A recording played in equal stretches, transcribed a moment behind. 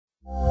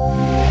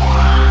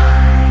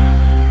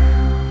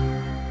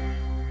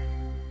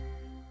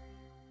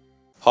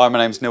Hi, my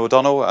name's Neil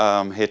O'Donnell.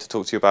 I'm here to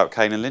talk to you about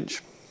Kane and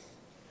Lynch.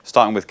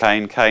 Starting with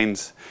Kane,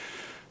 Kane's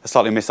a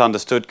slightly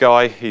misunderstood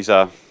guy. He's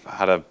had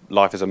a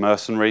life as a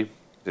mercenary.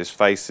 His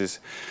face has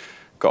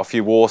got a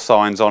few war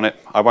signs on it.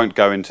 I won't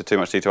go into too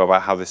much detail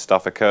about how this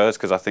stuff occurs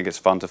because I think it's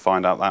fun to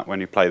find out that when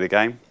you play the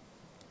game.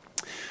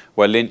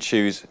 Where Lynch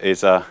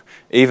is an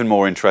even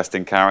more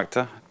interesting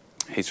character.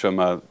 He's from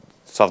the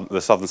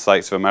southern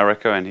states of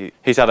America, and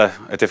he's had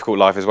a difficult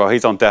life as well.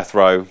 He's on death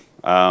row.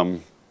 There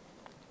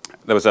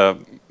was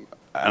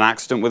an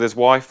accident with his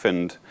wife,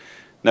 and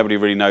nobody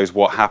really knows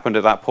what happened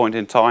at that point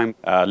in time.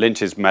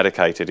 Lynch is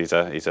medicated. He's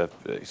a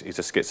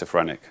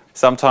schizophrenic.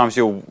 Sometimes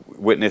you'll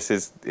witness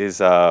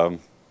his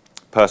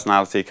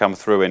personality come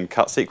through in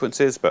cut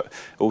sequences, but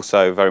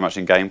also very much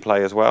in gameplay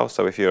as well.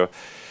 So if you're,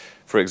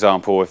 for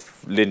example,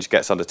 if Lynch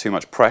gets under too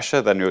much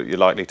pressure, then you're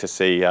likely to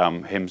see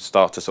him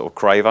start to sort of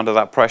crave under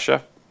that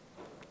pressure,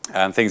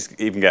 and things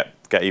even get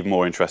even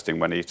more interesting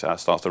when he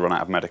starts to run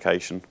out of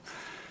medication.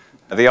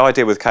 The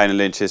idea with Kane and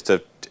Lynch is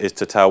to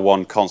tell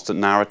one constant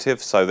narrative,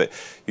 so that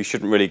you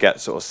shouldn't really get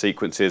sort of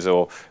sequences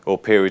or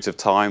periods of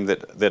time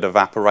that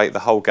evaporate. The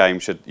whole game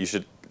you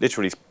should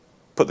literally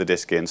put the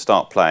disc in,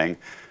 start playing,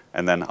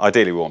 and then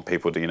ideally we want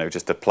people to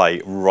just to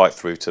play right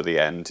through to the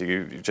end.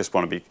 You just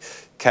want to be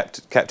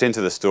kept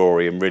into the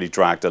story and really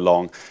dragged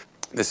along.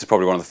 This is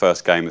probably one of the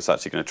first games that's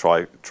actually going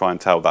to try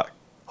and tell that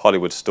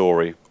Hollywood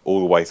story all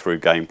the way through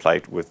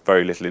gameplay with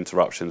very little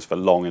interruptions for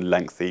long and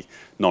lengthy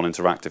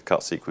non-interactive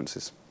cut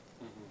sequences.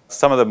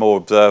 Some of the more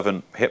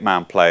observant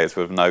Hitman players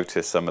would have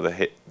noticed some of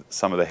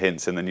the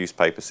hints in the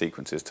newspaper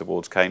sequences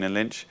towards Kane and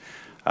Lynch,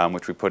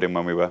 which we put in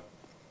when we were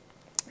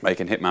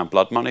making Hitman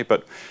Blood Money.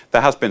 But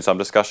there has been some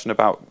discussion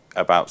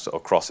about sort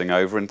of crossing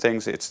over and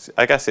things.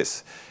 I guess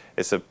it's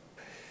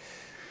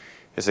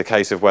a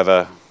case of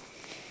whether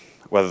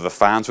the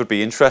fans would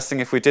be interesting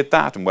if we did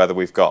that, and whether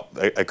we've got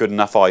a good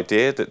enough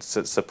idea that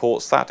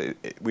supports that.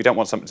 We don't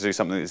want something to do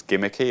something that's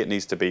gimmicky. It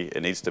needs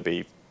to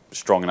be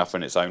strong enough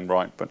in its own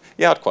right. But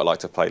yeah, I'd quite like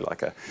to play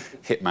like a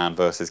Hitman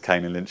versus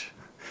Kane and Lynch.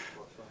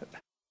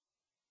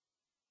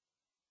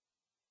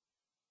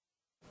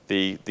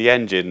 The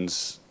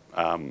engine's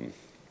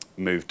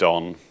moved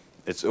on.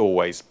 It's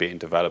always being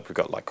developed. We've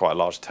got like quite a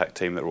large tech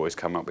team that are always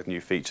coming up with new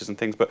features and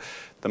things. But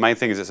the main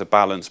thing is it's a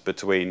balance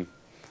between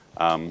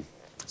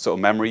sort of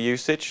memory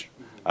usage.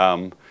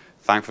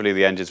 Thankfully,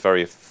 the engine's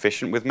very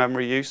efficient with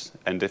memory use,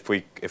 and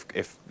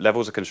if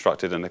levels are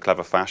constructed in a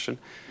clever fashion,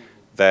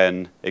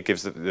 then it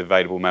gives the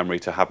available memory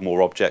to have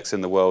more objects in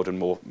the world and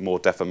more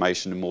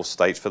deformation and more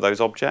states for those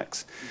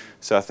objects.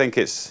 So I think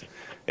it's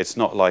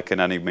not like in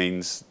any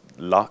means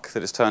luck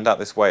that it's turned out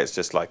this way. It's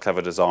just like clever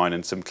design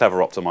and some clever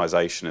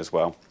optimization as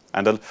well.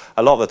 And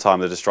a lot of the time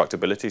the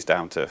destructibility is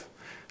down to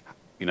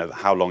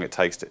how long it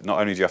takes to. Not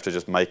only do you have to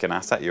just make an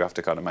asset, you have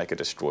to kind of make a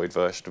destroyed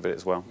version of it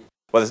as well.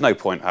 Well, there's no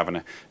point having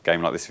a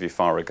game like this if you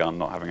fire a gun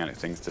not having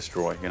anything to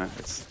destroy. It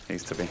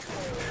needs to be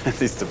it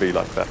needs to be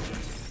like that.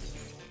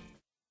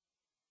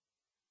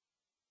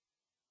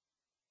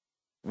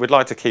 We'd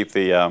like to keep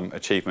the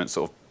achievements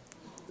sort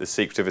of as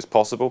secretive as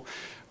possible,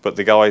 but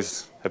the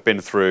guys have been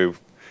through,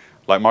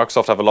 like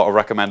Microsoft have a lot of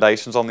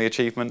recommendations on the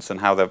achievements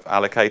and how they're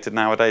allocated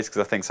nowadays,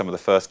 because I think some of the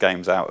first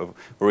games out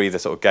were either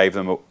sort of gave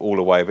them all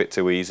away a bit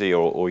too easy,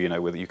 or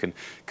whether you can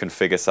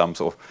configure some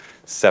sort of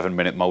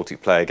 7-minute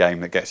multiplayer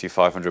game that gets you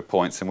 500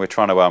 points, and we're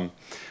trying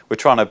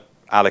to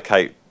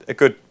allocate a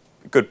good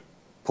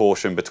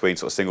portion between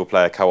sort of single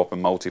player, co-op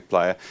and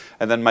multiplayer,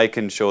 and then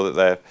making sure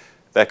that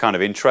they're kind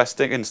of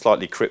interesting and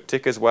slightly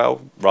cryptic as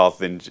well, rather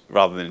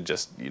than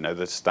just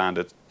the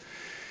standard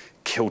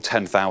kill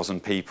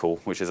 10,000 people,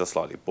 which is a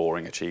slightly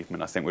boring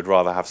achievement. I think we'd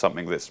rather have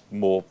something that's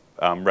more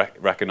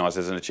recognised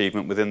as an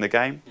achievement within the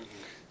game.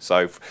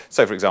 So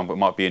for example, it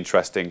might be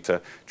interesting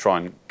to try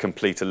and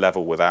complete a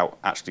level without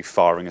actually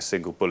firing a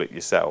single bullet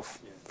yourself.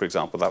 For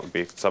example, that would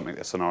be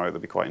a scenario that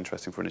would be quite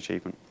interesting for an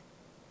achievement.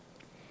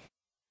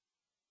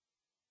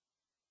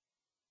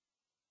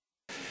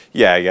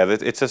 Yeah,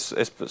 it's a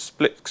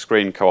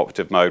split-screen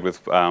cooperative mode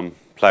with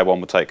player 1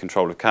 will take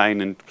control of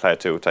Kane and player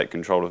 2 will take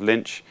control of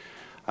Lynch.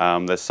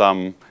 There's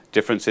some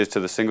differences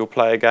to the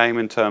single-player game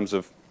in terms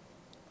of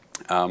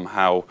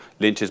how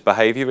Lynch's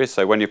behaviour is.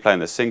 So when you're playing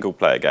the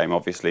single-player game,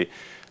 obviously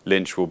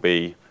Lynch will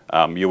be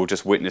you will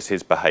just witness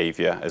his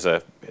behaviour as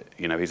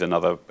he's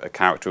another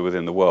character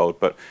within the world.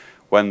 But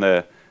when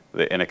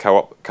in a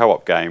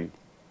co-op game,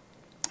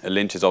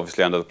 Lynch is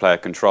obviously under the player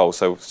control.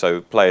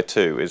 So player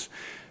 2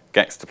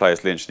 gets to play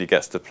as Lynch, and he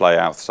gets to play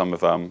out some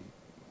of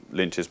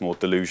Lynch's more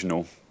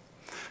delusional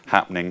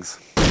happenings.